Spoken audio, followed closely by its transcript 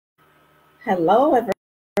Hello,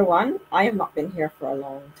 everyone. I have not been here for a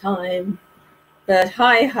long time, but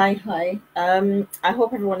hi. I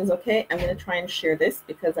hope everyone is okay. I'm going to try and share this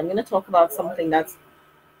because I'm going to talk about something that's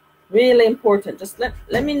really important. Just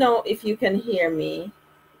let me know if you can hear me.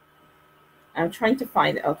 I'm trying to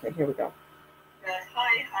find it. Okay, here we go.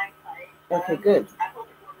 Hi. Okay, good. I hope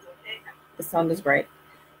everyone is okay. The sound is great.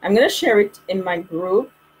 I'm going to share it in my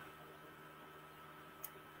group.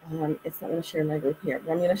 It's not going to share in my group here,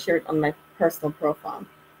 but I'm going to share it on my personal profile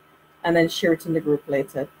and then share it in the group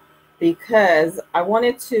later because I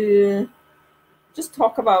wanted to just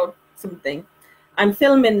talk about something. I'm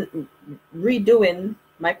redoing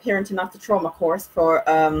my parenting after trauma course for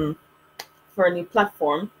a new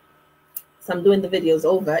platform. So I'm doing the videos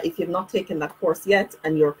over. If you've not taken that course yet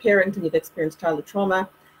and you're a parent and you've experienced childhood trauma,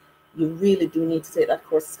 you really do need to take that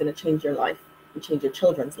course. It's going to change your life and change your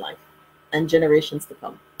children's life and generations to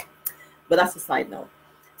come. But that's a side note.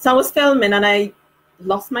 So I was filming and I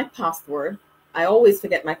lost my password. I always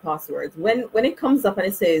forget my passwords. When it comes up and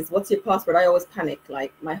it says, "What's your password?" I always panic,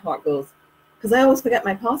 like my heart goes, because I always forget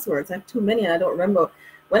my passwords. I have too many and I don't remember.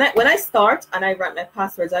 When I start and I write my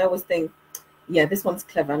passwords, I always think, yeah, this one's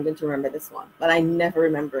clever, I'm going to remember this one. But I never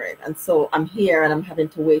remember it. And so I'm here and I'm having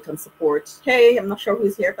to wait on support. Hey, I'm not sure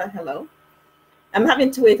who's here, but hello. I'm having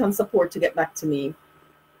to wait on support to get back to me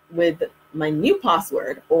with my new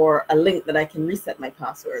password or a link that I can reset my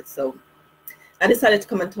password. So I decided to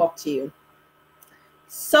come and talk to you.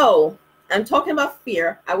 So I'm talking about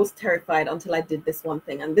fear. I was terrified until I did this one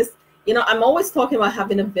thing. And this, I'm always talking about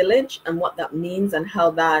having a village and what that means and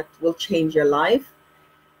how that will change your life.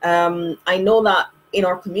 I know that in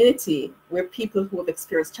our community, we're people who have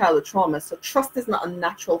experienced childhood trauma. So trust is not a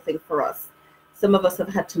natural thing for us. Some of us have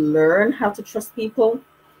had to learn how to trust people.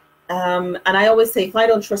 And I always say, if I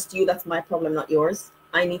don't trust you, that's my problem, not yours.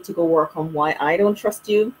 I need to go work on why I don't trust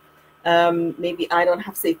you. Maybe I don't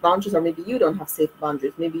have safe boundaries, or maybe you don't have safe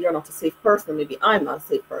boundaries. Maybe you're not a safe person, or maybe I'm not a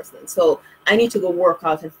safe person. So I need to go work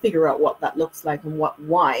out and figure out what that looks like and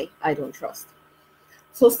why I don't trust.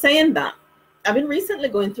 So saying that, I've been recently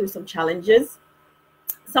going through some challenges,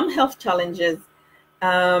 some health challenges.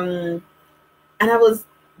 And I was,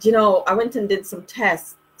 I went and did some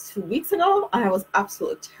tests 2 weeks ago. I was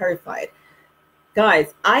absolutely terrified.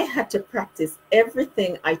 Guys, I had to practice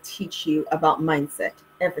everything I teach you about mindset,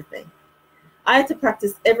 everything. I had to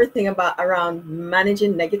practice everything around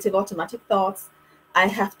managing negative automatic thoughts. I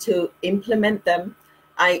have to implement them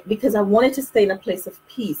because I wanted to stay in a place of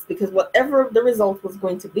peace, because whatever the result was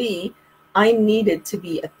going to be, I needed to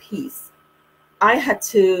be at peace.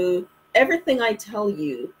 Everything I tell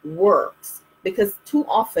you works, because too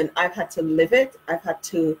often I've had to live it. I've had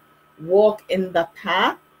to walk in the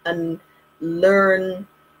path and learn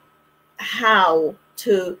how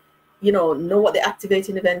to, know what the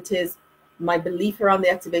activating event is, my belief around the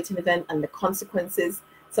activating event and the consequences.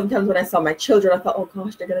 Sometimes when I saw my children, I thought, oh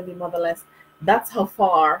gosh, they're going to be motherless. That's how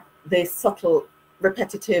far the subtle,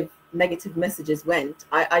 repetitive, negative messages went.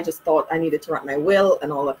 I just thought I needed to write my will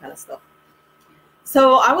and all that kind of stuff.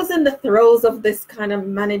 So I was in the throes of this kind of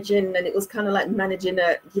managing, and it was kind of like managing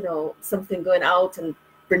something going out and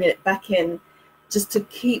bringing it back in, just to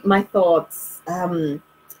keep my thoughts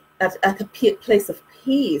at a place of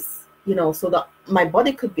peace, so that my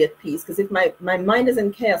body could be at peace. Because if my mind is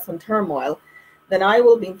in chaos and turmoil, then I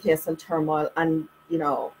will be in chaos and turmoil, and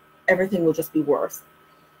everything will just be worse.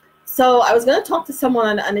 So I was going to talk to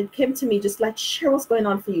someone, and it came to me just like, share what's going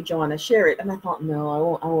on for you, Joanna, share it. And I thought,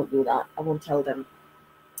 no, I won't do that. I won't tell them.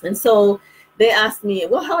 And so they asked me,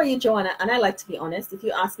 well, how are you, Joanna? And I like to be honest. If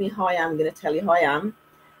you ask me how I am, I'm going to tell you how I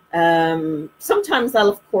am. Sometimes I'll,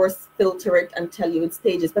 of course, filter it and tell you in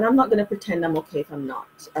stages, but I'm not going to pretend I'm okay if I'm not.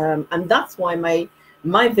 And that's why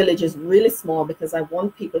my village is really small, because I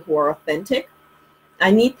want people who are authentic.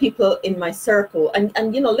 I need people in my circle. And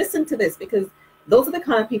listen to this, because those are the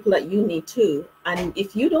kind of people that you need too. And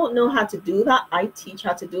if you don't know how to do that, I teach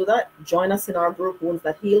how to do that. Join us in our group, Wounds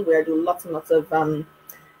That Heal, where I do lots and lots of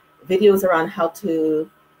videos around how to,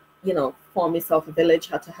 form yourself a village,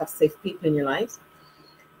 how to have safe people in your lives.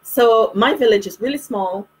 So my village is really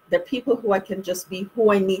small. They're people who I can just be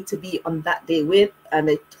who I need to be on that day with, and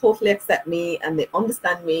they totally accept me and they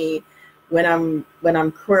understand me when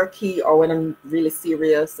I'm quirky or when I'm really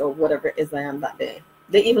serious or whatever it is I am that day.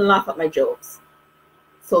 They even laugh at my jokes.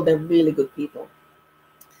 So they're really good people.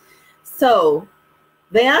 So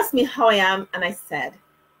they asked me how I am, and I said,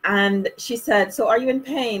 and she said, so are you in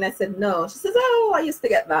pain? I said, no. She says, oh, I used to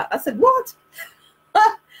get that. I said, what?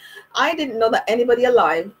 I didn't know that anybody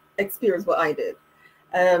alive experienced what I did.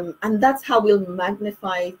 And that's how we'll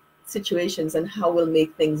magnify situations and how we'll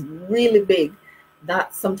make things really big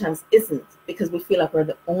that sometimes isn't, because we feel like we're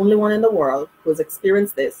the only one in the world who has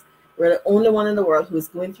experienced this. We're the only one in the world who is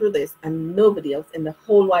going through this, and nobody else in the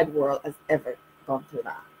whole wide world has ever gone through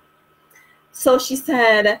that. So she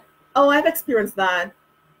said, oh, I've experienced that.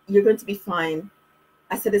 You're going to be fine.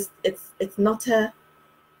 I said, it's not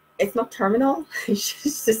terminal. She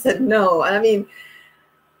said, no. And I mean,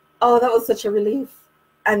 oh, that was such a relief.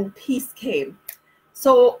 And peace came.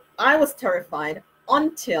 So I was terrified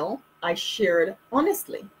until I shared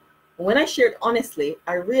honestly. When I shared honestly,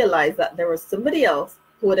 I realized that there was somebody else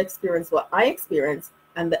who had experienced what I experienced,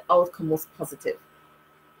 and the outcome was positive.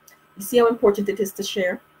 You see how important it is to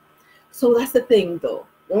share? So that's the thing, though.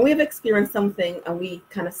 When we've experienced something and we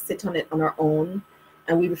kind of sit on it on our own,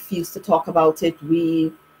 and we refuse to talk about it,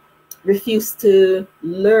 we refuse to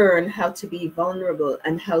learn how to be vulnerable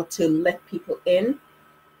and how to let people in,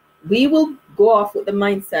 we will go off with the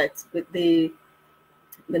mindset, with the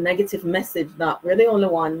negative message that we're the only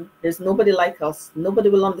one, there's nobody like us, nobody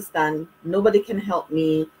will understand, nobody can help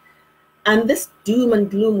me. And this doom and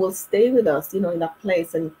gloom will stay with us, in that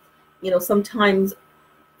place. And, sometimes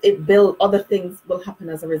it builds, other things will happen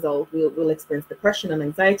as a result. We'll experience depression and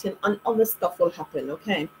anxiety, and other stuff will happen,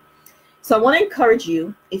 okay? So I want to encourage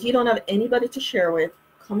you, if you don't have anybody to share with,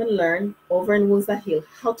 come and learn over in Wounds That Heal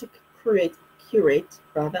how to curate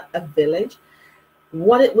a village,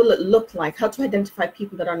 what it will look like, how to identify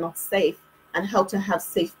people that are not safe, and how to have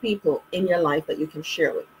safe people in your life that you can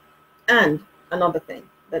share with. And another thing,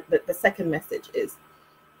 the second message is,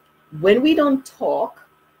 when we don't talk,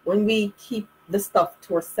 when we keep the stuff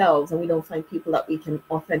to ourselves and we don't find people that we can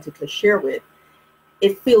authentically share with,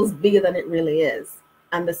 it feels bigger than it really is.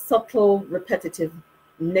 And the subtle, repetitive,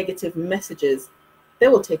 negative messages, they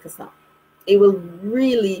will take us out. It will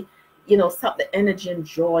really, suck the energy and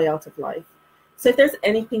joy out of life. So if there's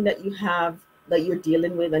anything that you have that you're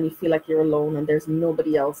dealing with and you feel like you're alone and there's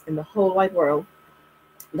nobody else in the whole wide world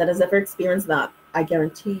that has ever experienced that, I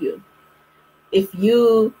guarantee you, if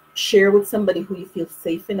you share with somebody who you feel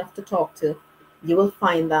safe enough to talk to, you will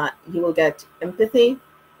find that you will get empathy,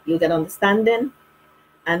 you'll get understanding,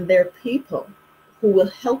 and there are people who will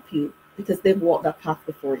help you because they've walked that path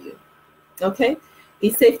before you. Okay? Be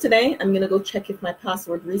safe today. I'm going to go check if my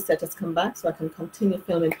password reset has come back so I can continue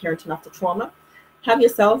filming Parenting After Trauma. Have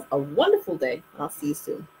yourself a wonderful day. I'll see you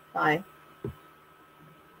soon. Bye.